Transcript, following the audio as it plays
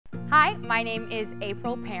Hi, my name is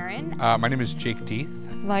April Perrin. My name is Jake Deeth.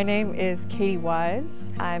 My name is Katie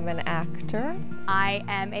Wise. I'm an actor. I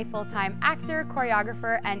am a full-time actor,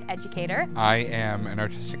 choreographer, and educator. I am an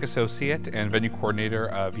artistic associate and venue coordinator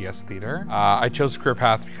of Yes Theatre. I chose a career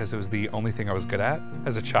path because it was the only thing I was good at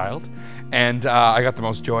as a child, and I got the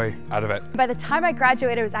most joy out of it. By the time I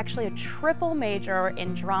graduated, it was actually a triple major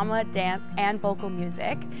in drama, dance, and vocal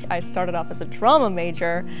music. I started off as a drama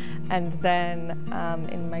major, and then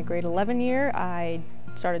in my grade 11 year, I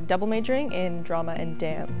started double majoring in drama and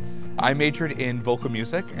dance. I majored in vocal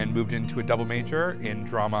music and moved into a double major in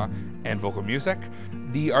drama and vocal music.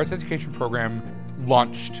 The arts education program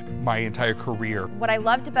launched my entire career. What I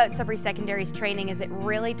loved about Sudbury Secondary's training is it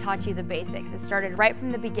really taught you the basics. It started right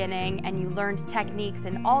from the beginning and you learned techniques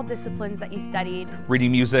in all disciplines that you studied.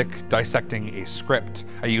 Reading music, dissecting a script,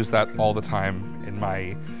 I use that all the time in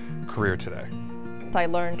my career today. I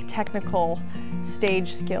learned technical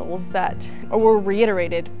stage skills that were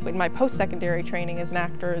reiterated in my post-secondary training as an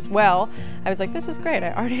actor as well. I was like, this is great,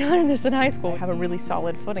 I already learned this in high school. I have a really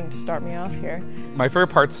solid footing to start me off here. My favorite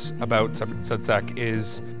parts about SudSec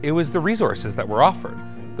is it was the resources that were offered.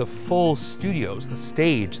 The full studios, the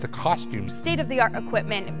stage, the costumes. State-of-the-art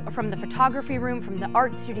equipment from the photography room, from the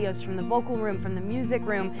art studios, from the vocal room, from the music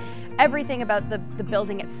room. Everything about the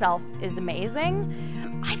building itself is amazing.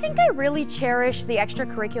 I think I really cherish the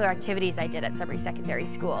extracurricular activities I did at Sudbury Secondary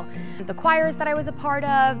School. The choirs that I was a part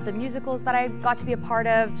of, the musicals that I got to be a part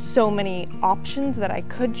of. So many options that I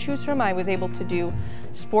could choose from. I was able to do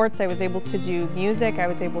sports, I was able to do music, I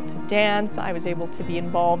was able to dance, I was able to be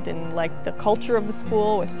involved in like the culture of the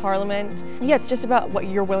school with Parliament. Yeah, it's just about what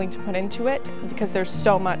you're willing to put into it because there's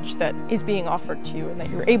so much that is being offered to you and that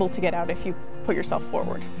you're able to get out if you put yourself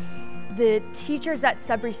forward. The teachers at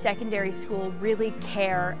Sudbury Secondary School really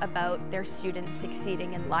care about their students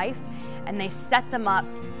succeeding in life, and they set them up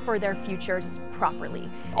for their futures properly.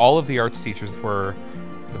 All of the arts teachers were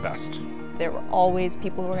the best. There were always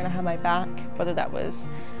people who were going to have my back, whether that was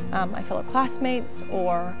my fellow classmates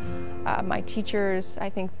or my teachers. I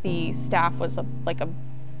think the staff was a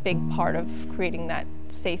big part of creating that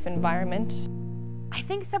safe environment. I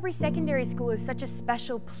think Sudbury Secondary School is such a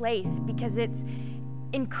special place because it's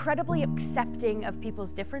incredibly accepting of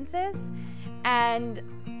people's differences and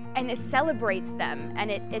it celebrates them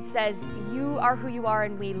and it says you are who you are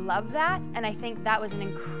and we love that, and I think that was an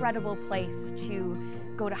incredible place to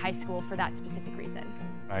go to high school for that specific reason.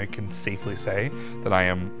 I can safely say that I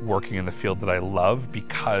am working in the field that I love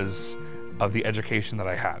because of the education that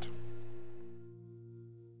I had.